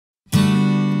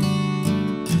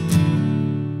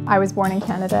I was born in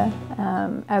Canada,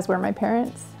 as were my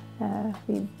parents.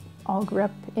 We all grew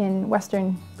up in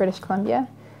Western British Columbia.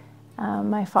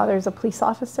 My father is a police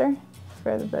officer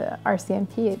for the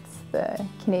RCMP, it's the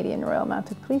Canadian Royal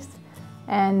Mounted Police,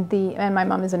 and my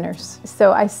mom is a nurse.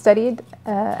 So I studied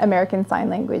American Sign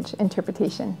Language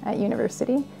interpretation at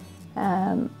university.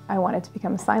 I wanted to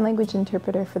become a sign language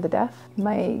interpreter for the deaf.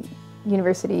 My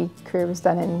university career was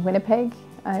done in Winnipeg.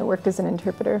 I worked as an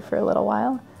interpreter for a little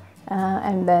while.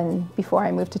 And then before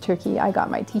I moved to Turkey, I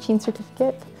got my teaching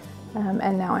certificate,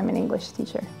 and now I'm an English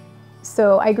teacher.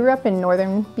 So I grew up in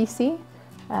northern BC,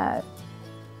 a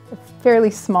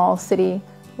fairly small city,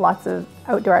 lots of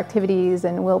outdoor activities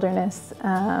and wilderness.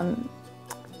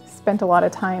 Spent a lot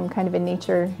of time kind of in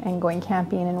nature and going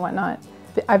camping and whatnot.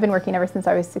 I've been working ever since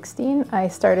I was 16. I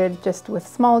started just with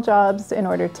small jobs in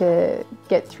order to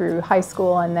get through high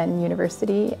school and then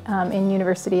university. In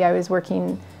university, I was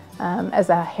working as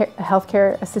a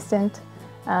healthcare assistant,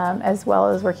 as well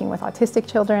as working with autistic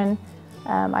children.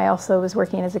 I also was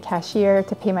working as a cashier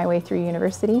to pay my way through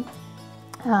university.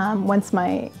 Once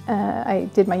I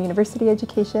did my university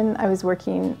education, I was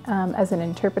working as an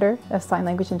interpreter, a sign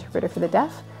language interpreter for the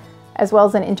deaf, as well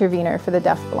as an intervener for the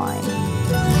deaf-blind.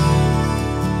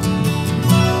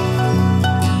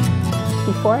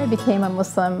 Before I became a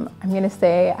Muslim, I'm going to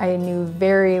say I knew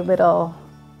very little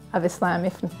of Islam,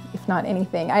 if not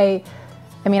anything. I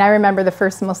mean, I remember the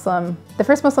first Muslim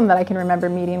that I can remember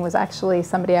meeting was actually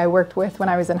somebody I worked with when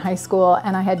I was in high school,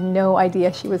 and I had no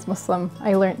idea she was Muslim.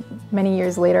 I learned many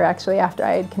years later, actually, after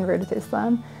I had converted to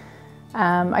Islam.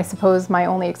 I suppose my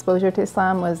only exposure to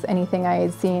Islam was anything I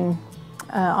had seen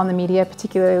on the media,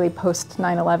 particularly post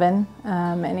 9/11,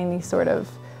 and any sort of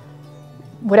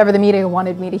whatever the media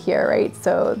wanted me to hear, right?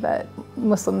 So that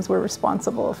Muslims were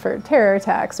responsible for terror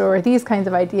attacks or these kinds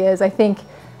of ideas. I think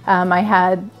I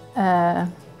had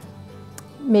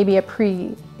maybe a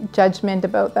prejudgment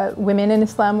about that women in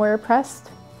Islam were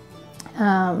oppressed.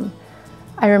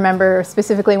 I remember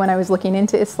specifically when I was looking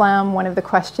into Islam, one of the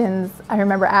questions I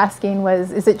remember asking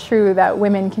was, is it true that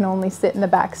women can only sit in the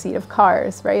back seat of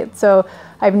cars, right? So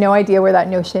I have no idea where that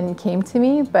notion came to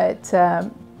me, but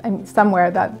I mean,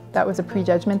 somewhere that was a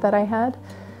prejudgment that I had.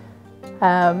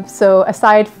 So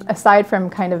aside from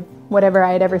kind of whatever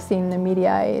I had ever seen in the media,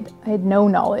 I had no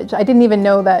knowledge. I didn't even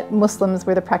know that Muslims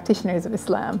were the practitioners of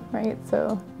Islam, right?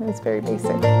 So it was very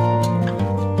basic.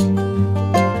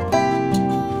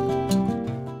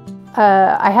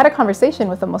 I had a conversation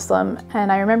with a Muslim,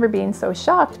 and I remember being so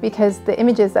shocked because the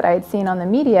images that I had seen on the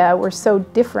media were so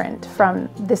different from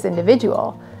this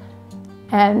individual.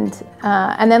 And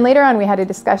then later on we had a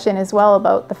discussion as well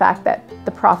about the fact that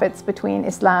the prophets between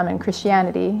Islam and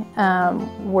Christianity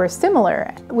were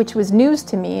similar, which was news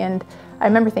to me. And I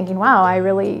remember thinking, wow,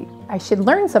 I should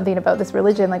learn something about this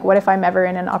religion. Like, what if I'm ever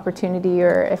in an opportunity,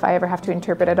 or if I ever have to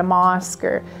interpret at a mosque,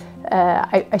 or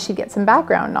I should get some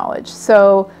background knowledge.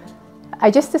 So I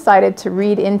just decided to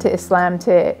read into Islam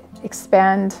to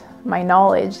expand my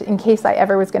knowledge in case I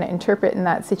ever was going to interpret in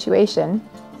that situation.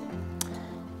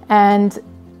 And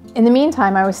in the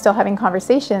meantime, I was still having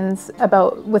conversations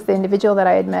with the individual that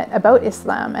I had met about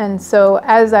Islam. And so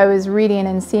as I was reading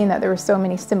and seeing that there were so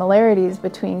many similarities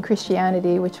between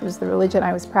Christianity, which was the religion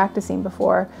I was practicing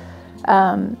before,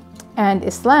 and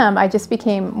Islam, I just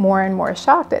became more and more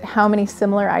shocked at how many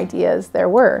similar ideas there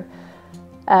were.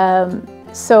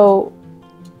 So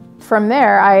from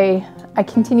there, I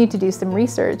continued to do some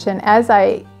research. And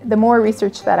the more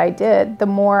research that I did, the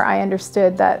more I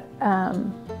understood that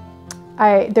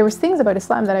there was things about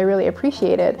Islam that I really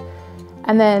appreciated,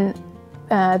 and then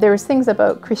there was things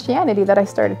about Christianity that I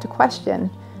started to question.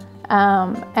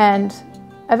 And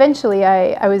eventually,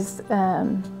 I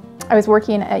was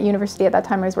working at university at that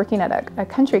time. I was working at a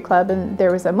country club, and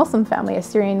there was a Muslim family, a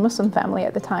Syrian Muslim family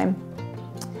at the time.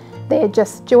 They had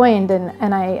just joined,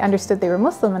 and I understood they were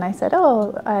Muslim, and I said,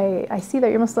 "Oh, I see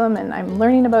that you're Muslim, and I'm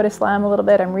learning about Islam a little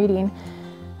bit. I'm reading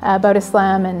about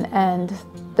Islam," and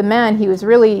the man, he was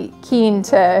really keen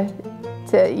to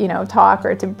talk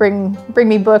or to bring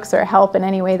me books or help in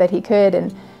any way that he could,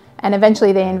 and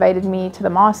eventually they invited me to the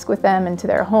mosque with them and to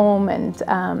their home,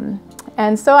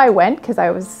 and so I went because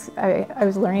I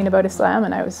was learning about Islam,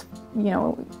 and I was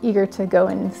eager to go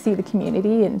and see the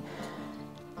community,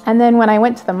 and then when I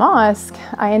went to the mosque,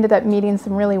 I ended up meeting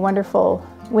some really wonderful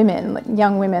women,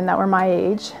 young women that were my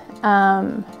age,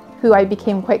 who I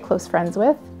became quite close friends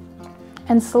with.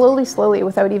 And slowly,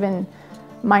 without even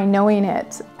my knowing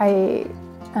it,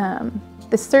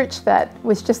 the search that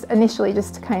was just initially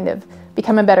just to kind of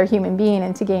become a better human being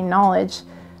and to gain knowledge,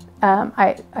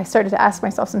 I started to ask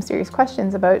myself some serious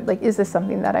questions about, like, is this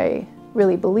something that I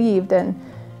really believed?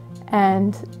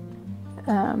 And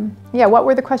yeah, what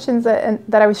were the questions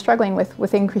that I was struggling with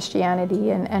within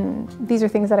Christianity, and these are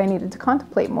things that I needed to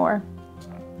contemplate more.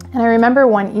 And I remember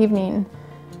one evening,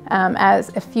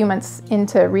 as a few months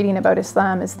into reading about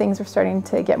Islam, as things were starting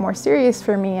to get more serious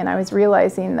for me, and I was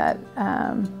realizing that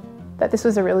that this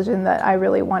was a religion that I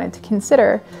really wanted to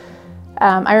consider.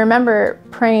 I remember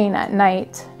praying at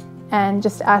night and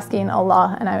just asking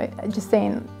Allah, and I just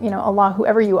saying, you know, Allah,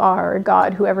 whoever you are, or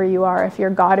God, whoever you are, if you're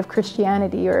God of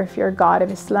Christianity or if you're God of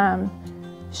Islam,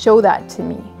 show that to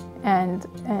me and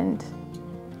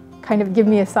kind of give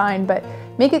me a sign, but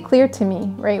make it clear to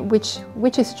me, right,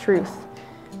 which is truth.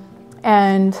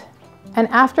 And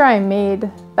after I made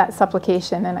that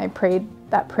supplication and I prayed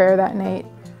that prayer that night,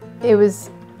 it was,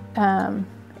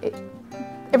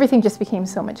 everything just became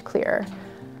so much clearer.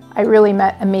 I really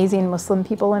met amazing Muslim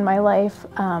people in my life.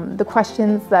 The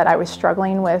questions that I was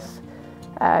struggling with,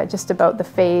 just about the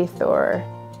faith or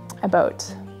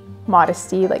about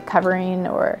modesty, like covering,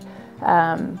 or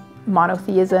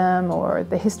monotheism, or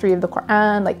the history of the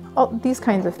Quran, like all these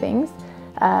kinds of things,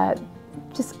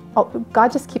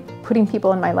 God just kept putting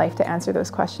people in my life to answer those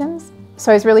questions.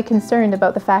 So I was really concerned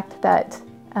about the fact that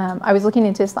I was looking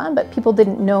into Islam, but people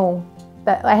didn't know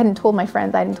that. I hadn't told my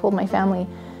friends, I hadn't told my family.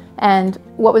 And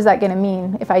what was that going to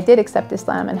mean if I did accept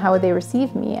Islam, and how would they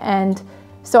receive me? And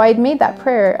so I had made that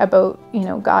prayer about, you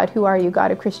know, God, who are you?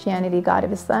 God of Christianity, God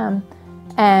of Islam.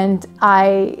 And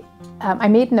I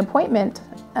made an appointment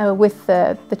with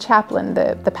the chaplain,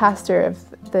 the pastor of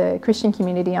the Christian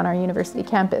community on our university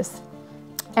campus.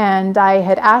 And I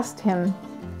had asked him,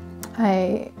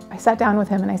 I sat down with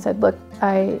him and I said, look,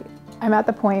 I'm at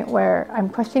the point where I'm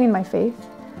questioning my faith,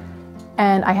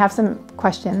 and I have some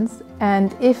questions,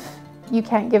 and if you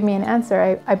can't give me an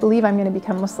answer, I believe I'm going to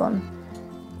become Muslim.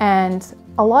 And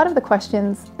a lot of the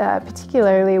questions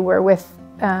particularly were with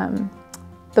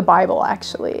the Bible,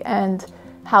 actually, and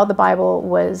how the Bible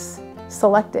was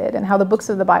selected, and how the books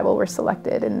of the Bible were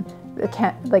selected, and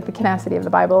the canacity of the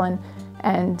Bible,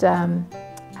 and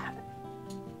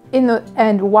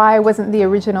why wasn't the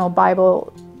original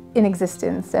Bible in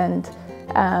existence, and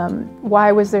why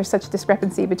was there such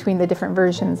discrepancy between the different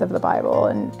versions of the Bible,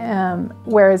 and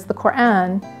whereas the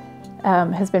Quran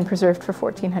has been preserved for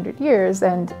 1400 years,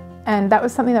 and that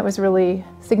was something that was really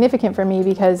significant for me,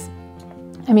 because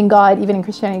I mean, God, even in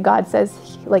Christianity, God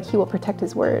says like He will protect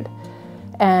His word,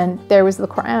 and there was the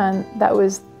Quran that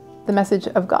was the message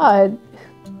of God,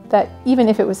 that even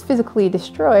if it was physically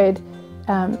destroyed,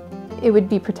 it would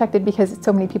be protected because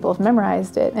so many people have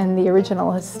memorized it, and the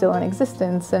original is still in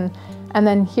existence. And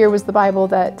then here was the Bible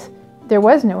that there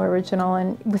was no original,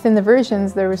 and within the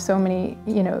versions there were so many,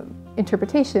 you know,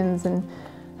 interpretations. And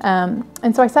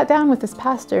so I sat down with this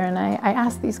pastor and I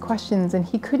asked these questions, and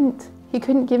he couldn't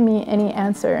give me any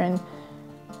answer.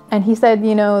 And he said,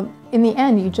 you know, in the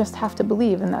end you just have to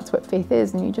believe, and that's what faith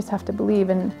is, and you just have to believe.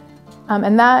 And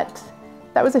that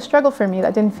was a struggle for me.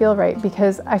 That didn't feel right,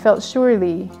 because I felt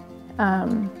surely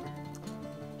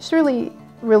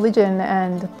religion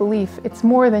and belief, it's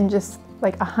more than just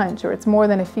like a hunch, or it's more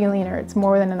than a feeling, or it's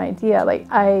more than an idea. Like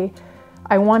I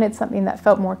wanted something that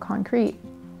felt more concrete.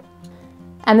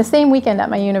 And the same weekend at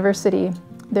my university,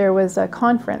 there was a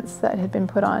conference that had been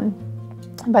put on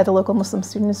by the local Muslim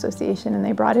Student Association, and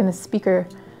they brought in a speaker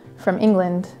from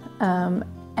England.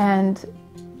 And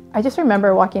I just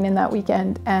remember walking in that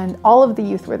weekend, and all of the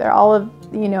youth were there, all of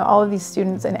these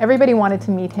students, and everybody wanted to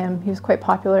meet him. He was quite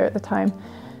popular at the time.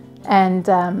 And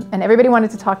everybody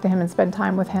wanted to talk to him and spend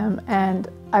time with him. And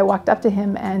I walked up to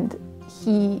him, and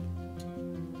he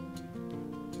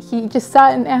just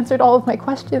sat and answered all of my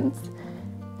questions.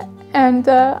 And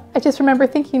I just remember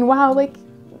thinking, wow, like,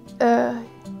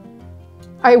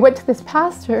 I went to this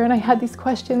pastor and I had these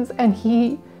questions, and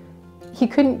he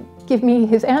couldn't give me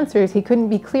his answers. He couldn't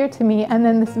be clear to me. And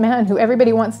then this man who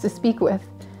everybody wants to speak with,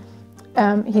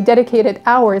 he dedicated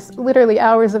hours, literally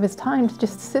hours of his time to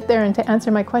just sit there and to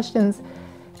answer my questions.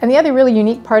 And the other really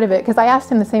unique part of it, because I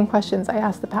asked him the same questions I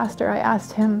asked the pastor, I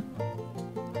asked him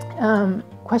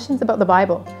questions about the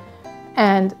Bible.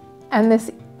 And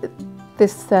this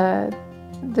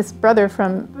brother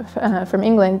from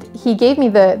England, he gave me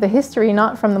the history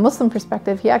not from the Muslim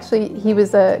perspective. He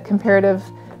was a comparative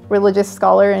religious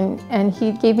scholar, and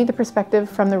he gave me the perspective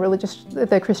from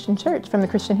the Christian church, from the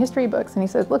Christian history books. And he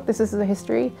said, look, this is the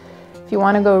history. If you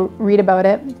want to go read about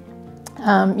it,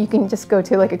 you can just go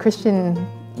to like a Christian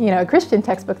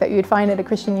textbook that you'd find at a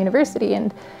Christian university.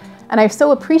 And I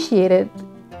so appreciated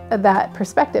that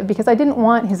perspective, because I didn't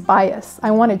want his bias.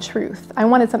 I wanted truth. I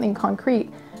wanted something concrete,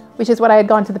 which is what I had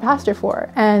gone to the pastor for.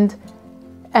 And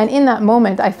And in that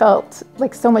moment, I felt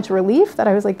like so much relief that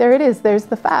I was like, there it is, there's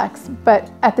the facts.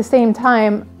 But at the same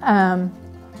time,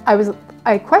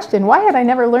 I questioned, why had I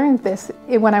never learned this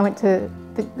when I went to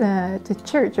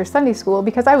church or Sunday school?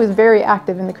 Because I was very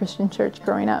active in the Christian church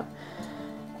growing up.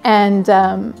 And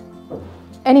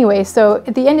anyway, so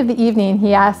at the end of the evening,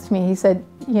 he asked me, he said,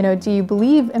 you know, do you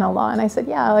believe in Allah? And I said,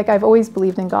 yeah, like I've always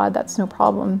believed in God, that's no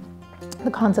problem. The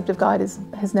concept of God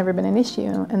has never been an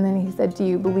issue. And then he said, do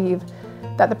you believe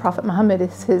that the Prophet Muhammad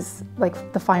is his,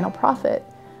 like, the final prophet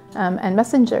and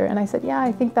messenger? And I said, yeah,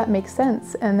 I think that makes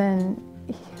sense. And then,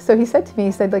 so he said to me,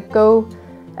 he said, like, go,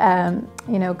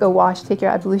 you know, go wash, take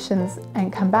your ablutions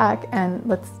and come back and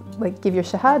let's, like, give your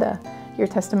shahada, your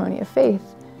testimony of faith.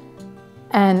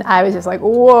 And I was just like,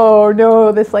 whoa,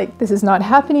 no, this is not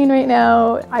happening right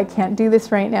now. I can't do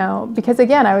this right now. Because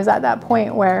again, I was at that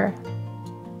point where,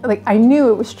 like, I knew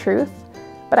it was truth,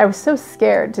 but I was so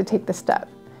scared to take the step.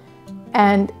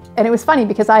 And it was funny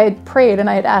because I had prayed and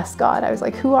I had asked God, I was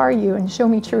like, who are you? And show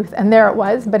me truth. And there it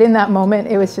was. But in that moment,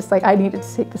 it was just like, I needed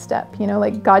to take the step, you know,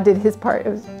 like God did his part. It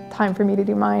was time for me to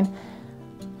do mine.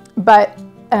 But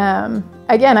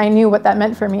again, I knew what that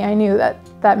meant for me. I knew that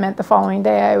that meant the following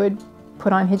day I would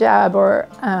put on hijab, or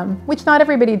which not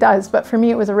everybody does, but for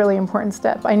me it was a really important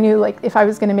step. I knew, like, if I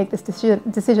was going to make this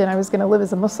decision, I was going to live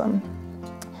as a Muslim.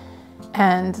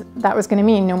 And that was going to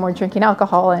mean no more drinking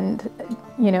alcohol and,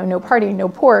 you know, no partying, no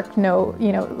pork, no,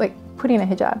 you know, like putting a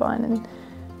hijab on. And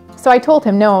so I told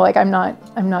him, no, like I'm not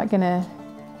going to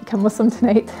become Muslim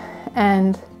tonight.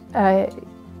 And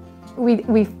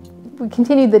we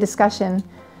continued the discussion.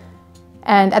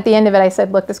 And at the end of it, I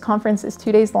said, look, this conference is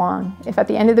 2 days long. If at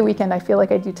the end of the weekend I feel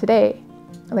like I do today,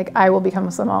 like I will become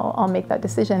Muslim, I'll make that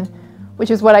decision,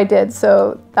 which is what I did.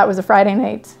 So that was a Friday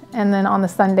night. And then on the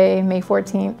Sunday, May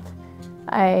 14th,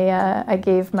 I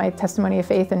gave my testimony of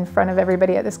faith in front of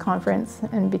everybody at this conference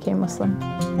and became Muslim.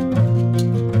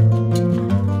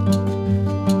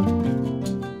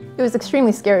 It was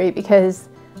extremely scary because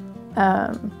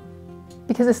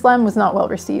Islam was not well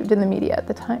received in the media at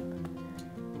the time.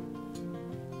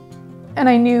 And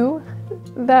I knew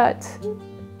that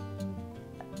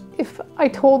if I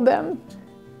told them,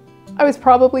 I was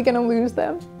probably going to lose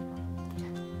them.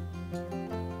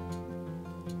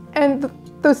 And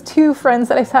those two friends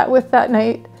that I sat with that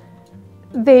night,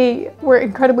 they were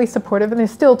incredibly supportive, and they're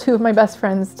still two of my best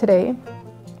friends today.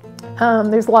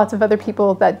 There's lots of other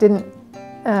people that didn't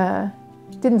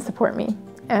support me.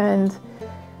 And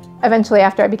eventually,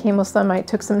 after I became Muslim, I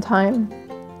took some time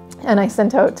and I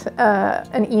sent out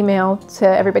an email to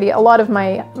everybody. A lot of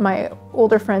my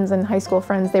older friends and high school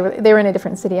friends, they were in a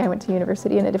different city. I went to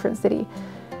university in a different city.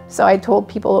 So I told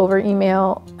people over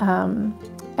email,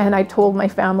 and I told my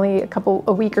family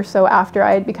a week or so after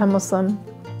I had become Muslim.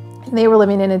 And they were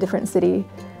living in a different city.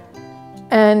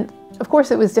 And of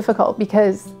course it was difficult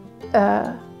because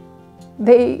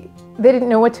they didn't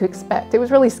know what to expect. It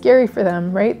was really scary for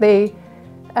them, right? They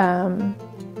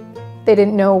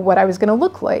didn't know what I was going to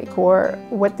look like, or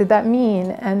what did that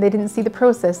mean, and they didn't see the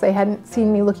process. They hadn't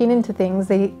seen me looking into things.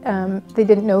 They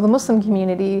didn't know the Muslim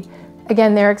community.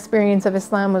 Again, their experience of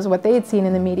Islam was what they had seen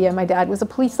in the media. My dad was a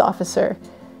police officer.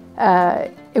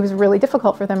 It was really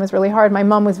difficult for them. It was really hard. My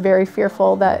mom was very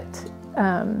fearful that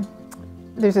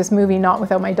there's this movie, Not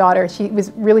Without My Daughter. She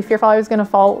was really fearful I was going to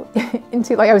fall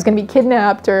into, like I was going to be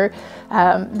kidnapped, or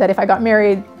that if I got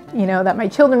married, you know, that my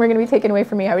children were going to be taken away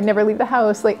from me. I would never leave the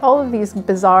house. Like all of these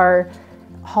bizarre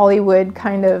Hollywood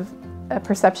kind of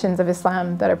perceptions of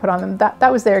Islam that are put on them.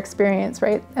 That was their experience,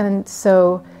 right? And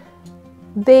so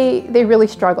they really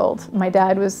struggled. My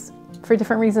dad was for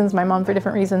different reasons, my mom for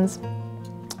different reasons.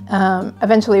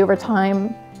 Eventually, over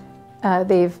time,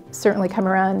 they've certainly come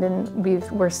around, and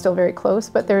we're still very close.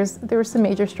 But there were some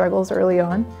major struggles early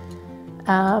on.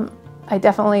 I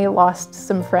definitely lost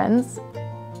some friends.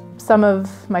 Some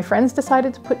of my friends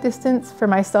decided to put distance. For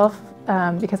myself,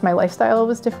 because my lifestyle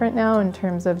was different now in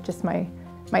terms of just my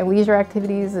leisure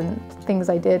activities and things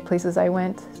I did, places I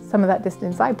went, some of that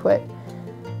distance I put.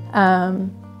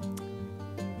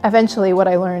 Eventually what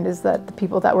I learned is that the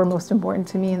people that were most important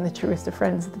to me and the truest of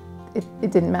friends, it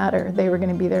didn't matter. They were going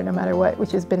to be there no matter what,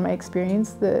 which has been my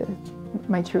experience.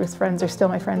 My truest friends are still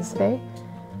my friends today.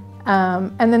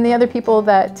 And then the other people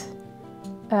that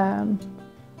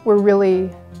were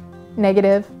really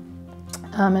negative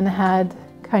and had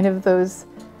kind of those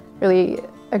really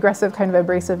aggressive, kind of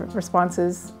abrasive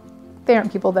responses, they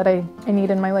aren't people that I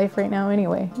need in my life right now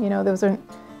anyway. You know, those aren't,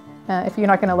 if you're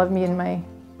not going to love me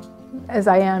as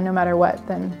I am no matter what,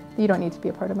 then you don't need to be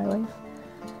a part of my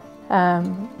life.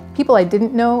 People I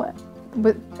didn't know,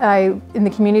 but in the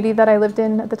community that I lived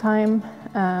in at the time,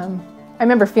 I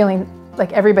remember feeling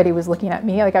like everybody was looking at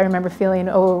me. Like I remember feeling,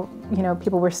 oh, you know,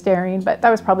 people were staring, but that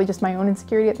was probably just my own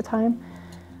insecurity at the time.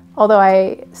 Although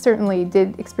I certainly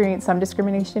did experience some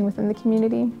discrimination within the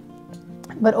community.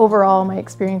 But overall, my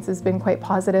experience has been quite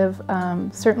positive.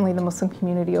 Certainly the Muslim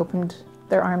community opened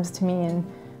their arms to me and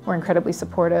were incredibly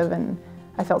supportive, and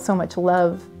I felt so much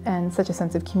love and such a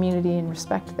sense of community and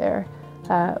respect there,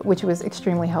 which was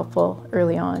extremely helpful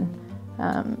early on.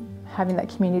 Having that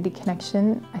community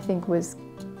connection, I think, was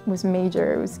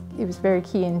major. It was very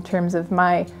key in terms of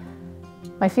my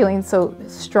feeling so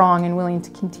strong and willing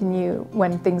to continue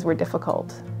when things were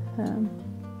difficult.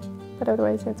 But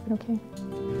otherwise, yeah, it's been okay.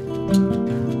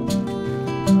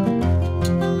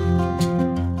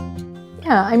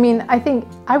 Yeah, I mean, I think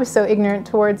I was so ignorant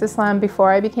towards Islam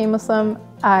before I became Muslim.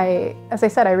 As I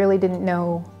said, I really didn't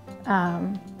know. I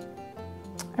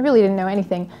really didn't know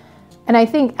anything, and I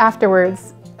think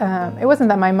afterwards, it wasn't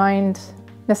that my mind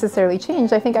necessarily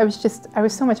changed. I think I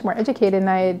was so much more educated, and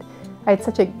I had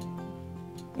such a,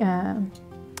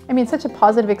 such a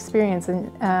positive experience, and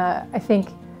I think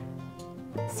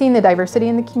seeing the diversity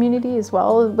in the community as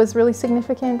well was really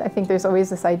significant. I think there's always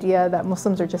this idea that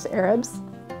Muslims are just Arabs,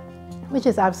 which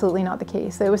is absolutely not the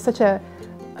case. It was such a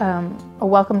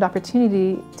welcomed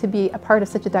opportunity to be a part of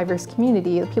such a diverse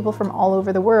community, people from all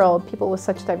over the world, people with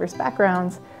such diverse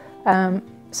backgrounds.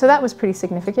 So that was pretty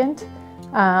significant.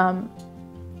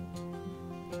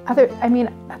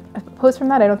 Opposed from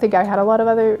that, I don't think I had a lot of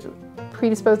other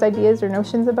predisposed ideas or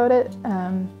notions about it.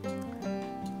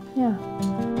 Yeah.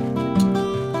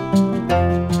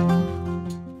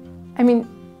 I mean,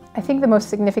 I think the most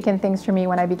significant things for me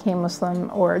when I became Muslim,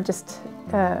 or just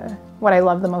what I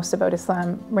love the most about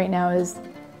Islam right now is,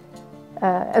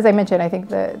 as I mentioned, I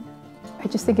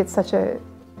just think it's it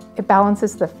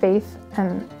balances the faith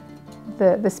and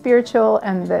the spiritual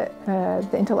and the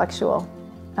intellectual.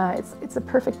 It's a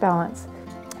perfect balance.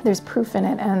 There's proof in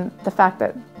it, and the fact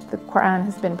that the Quran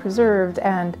has been preserved,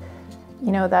 and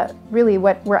you know that really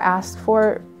what we're asked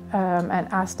for and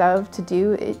asked of to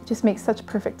do, it just makes such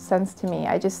perfect sense to me.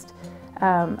 I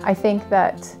think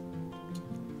that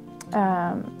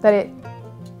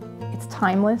it's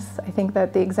timeless. I think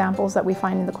that the examples that we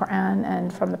find in the Quran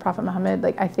and from the Prophet Muhammad,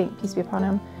 like I think, peace be upon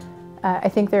him, I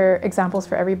think they're examples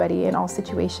for everybody in all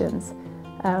situations.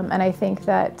 And I think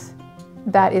that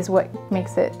is what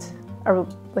makes it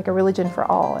like a religion for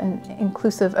all and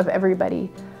inclusive of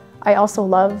everybody. I also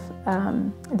love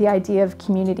the idea of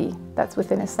community that's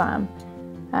within Islam.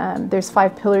 There's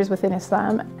 5 pillars within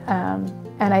Islam,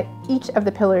 and each of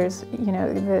the pillars, you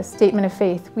know, the statement of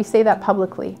faith, we say that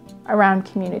publicly around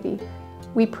community.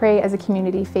 We pray as a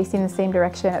community facing the same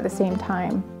direction at the same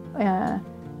time,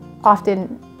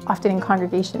 often in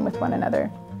congregation with one another.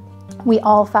 We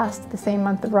all fast the same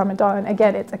month of Ramadan.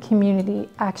 Again, it's a community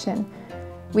action.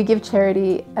 We give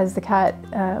charity as zakat.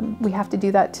 We have to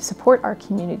do that to support our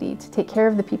community, to take care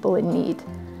of the people in need.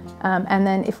 And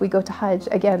then if we go to Hajj,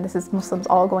 again, this is Muslims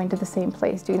all going to the same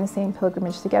place, doing the same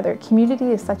pilgrimage together.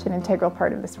 Community is such an integral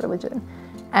part of this religion.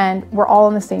 And we're all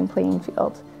on the same playing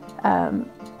field.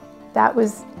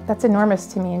 That's enormous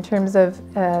to me in terms of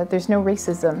there's no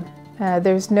racism,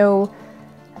 there's no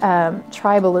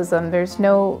tribalism, there's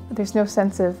no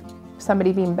sense of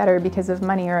somebody being better because of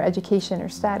money or education or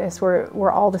status.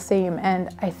 We're all the same, and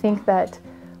I think that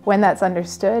when that's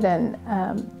understood, and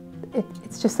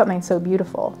it's just something so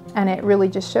beautiful, and it really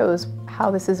just shows how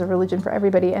this is a religion for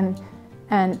everybody, and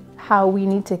how we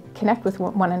need to connect with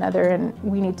one another, and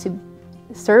we need to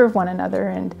serve one another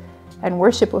and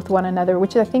worship with one another,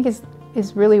 which I think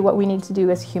is really what we need to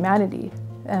do as humanity,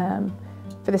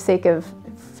 for the sake of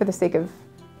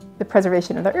the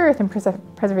preservation of the earth and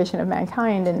preservation of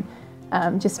mankind, and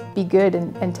just be good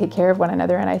and take care of one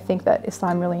another. And I think that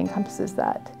Islam really encompasses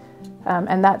that.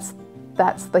 And that's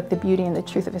like the beauty and the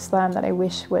truth of Islam that I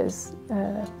wish was,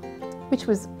 I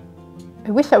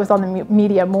wish that was on the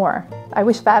media more. I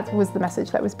wish that was the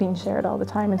message that was being shared all the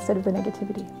time instead of the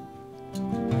negativity.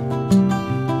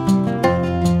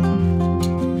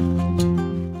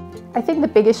 I think the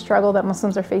biggest struggle that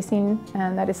Muslims are facing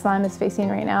and that Islam is facing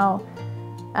right now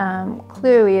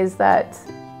clearly is that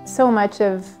so much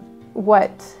of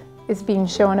what is being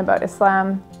shown about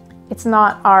Islam, it's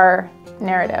not our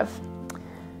narrative.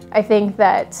 I think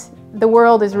that the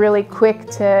world is really quick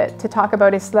to talk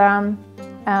about Islam,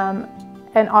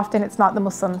 and often it's not the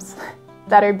Muslims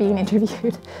that are being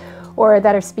interviewed or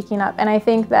that are speaking up. And I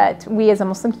think that we as a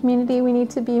Muslim community, we need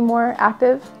to be more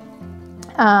active.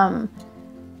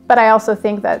 But I also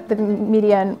think that the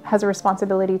media has a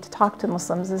responsibility to talk to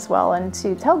Muslims as well, and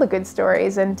to tell the good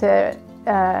stories, and to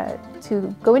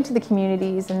go into the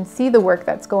communities and see the work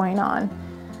that's going on.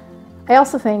 I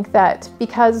also think that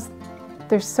because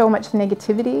there's so much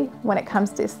negativity when it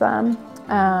comes to Islam,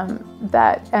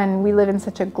 and we live in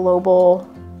such a global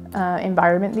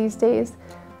environment these days,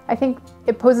 I think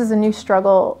it poses a new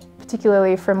struggle,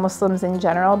 particularly for Muslims in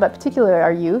general, but particularly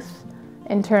our youth,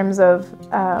 in terms of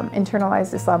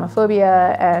internalized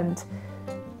Islamophobia and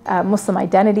Muslim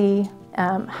identity.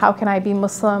 How can I be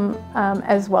Muslim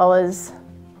as well as,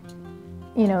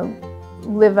 you know,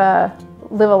 live a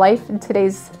life in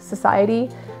today's society?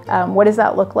 What does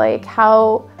that look like?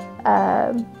 How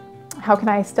can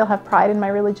I still have pride in my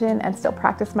religion and still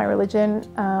practice my religion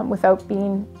without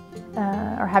being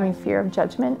or having fear of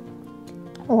judgment,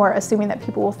 or assuming that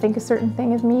people will think a certain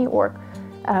thing of me, or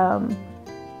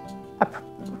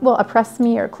will oppress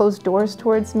me or close doors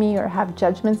towards me or have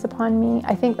judgments upon me?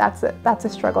 I think that's a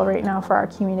struggle right now for our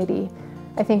community.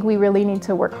 I think we really need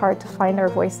to work hard to find our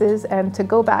voices and to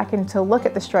go back and to look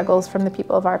at the struggles from the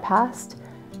people of our past.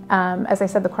 As I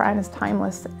said, the Quran is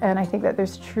timeless, and I think that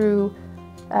there's true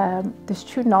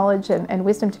knowledge and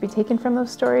wisdom to be taken from those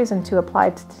stories and to apply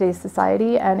to today's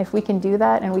society. And if we can do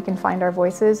that, and we can find our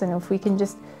voices, and if we can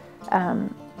just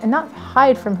and not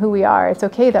hide from who we are. It's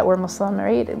okay that we're Muslim,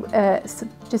 right? So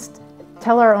just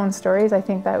tell our own stories. I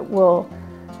think that will.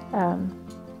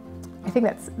 I think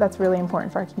that's really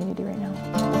important for our community right now.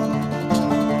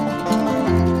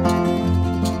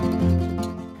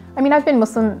 I mean, I've been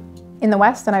Muslim in the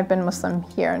West, and I've been Muslim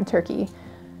here in Turkey.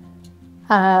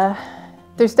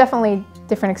 There's definitely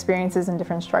different experiences and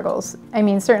different struggles. I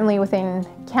mean, certainly within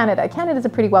Canada. Canada's a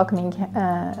pretty welcoming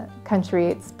country.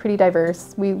 It's pretty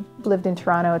diverse. We lived in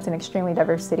Toronto. It's an extremely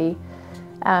diverse city.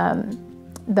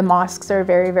 The mosques are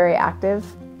very, very active.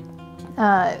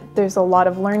 There's a lot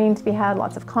of learning to be had,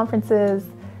 lots of conferences.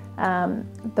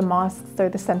 The mosques are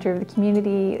the center of the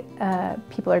community.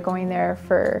 People are going there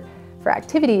for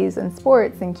activities and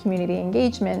sports and community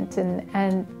engagement.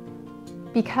 And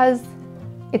because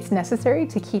it's necessary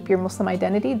to keep your Muslim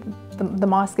identity, the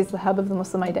mosque is the hub of the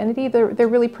Muslim identity, they're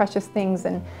really precious things,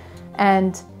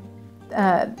 and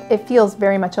it feels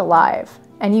very much alive.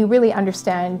 And you really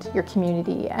understand your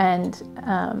community and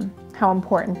how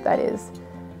important that is.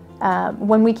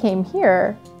 When we came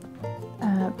here,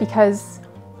 because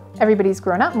everybody's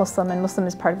grown up Muslim and Muslim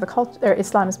is part of the culture, or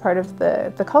Islam is part of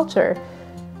the culture,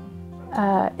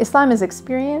 Islam is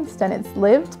experienced and it's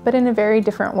lived, but in a very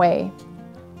different way.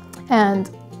 And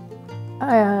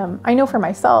I know for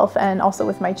myself, and also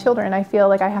with my children, I feel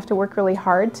like I have to work really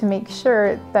hard to make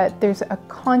sure that there's a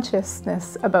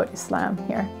consciousness about Islam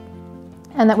here,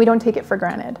 and that we don't take it for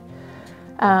granted.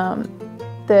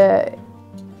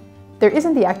 There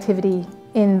isn't the activity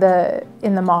in the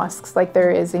mosques like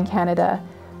there is in Canada.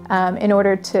 In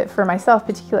order to, for myself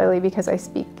particularly, because I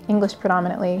speak English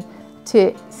predominantly,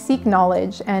 to seek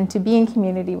knowledge and to be in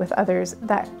community with others,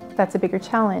 that's a bigger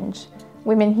challenge.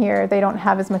 Women here, they don't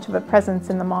have as much of a presence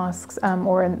in the mosques,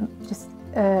 or in just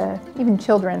even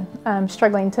children. I'm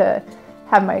struggling to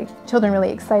have my children really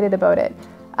excited about it.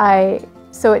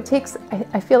 So it takes,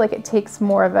 I feel like it takes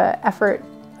more of an effort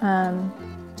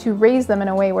to raise them in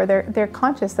a way where they're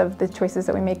conscious of the choices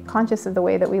that we make, conscious of the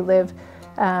way that we live,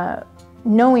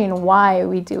 knowing why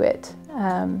we do it.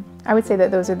 I would say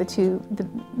that those are the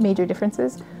major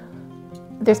differences.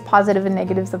 There's positive and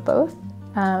negatives of both.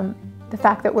 The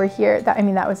fact that we're here,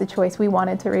 that was a choice. We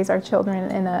wanted to raise our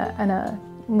children in a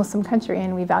Muslim country,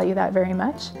 and we value that very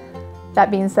much.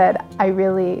 That being said, I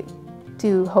really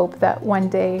do hope that one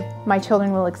day my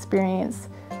children will experience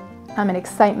an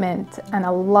excitement and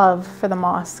a love for the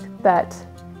mosque that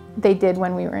they did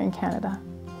when we were in Canada.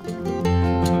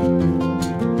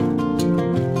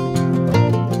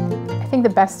 I think the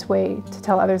best way to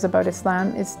tell others about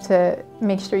Islam is to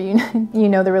make sure you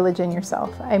know the religion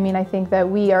yourself. I mean, I think that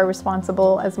we are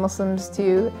responsible as Muslims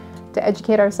to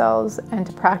educate ourselves and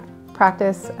to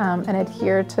practice and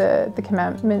adhere to the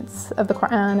commandments of the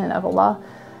Quran and of Allah.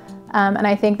 And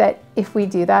I think that if we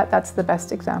do that, that's the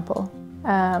best example.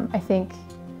 I think,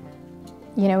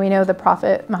 we know the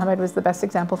Prophet Muhammad was the best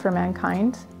example for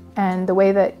mankind. And the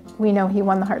way that we know he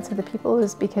won the hearts of the people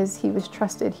is because he was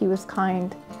trusted, he was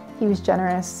kind, he was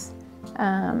generous,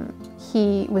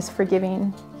 he was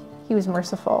forgiving, he was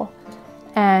merciful.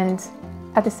 And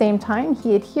at the same time,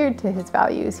 he adhered to his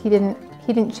values. He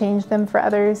didn't change them for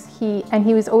others. He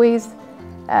was always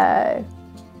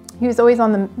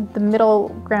on the middle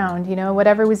ground,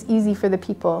 whatever was easy for the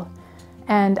people.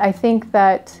 And I think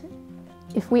that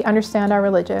if we understand our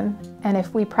religion and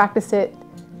if we practice it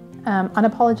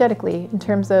unapologetically in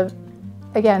terms of,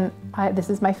 again, this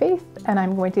is my faith and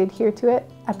I'm going to adhere to it,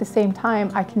 at the same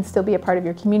time, I can still be a part of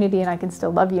your community and I can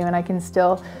still love you and I can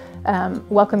still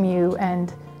welcome you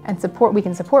and we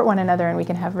can support one another, and we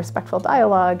can have respectful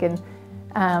dialogue. And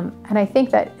I think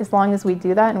that as long as we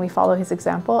do that and we follow his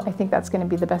example, I think that's going to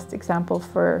be the best example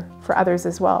for others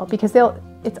as well, because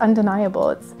it's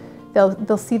undeniable.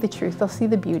 They'll see the truth, they'll see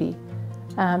the beauty,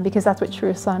 because that's what true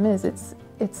Islam is.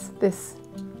 It's this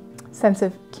sense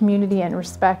of community and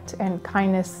respect and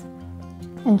kindness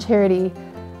and charity,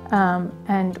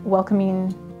 and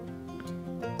welcoming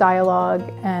dialogue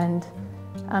and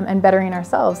bettering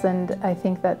ourselves. And I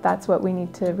think that that's what we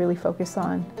need to really focus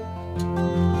on.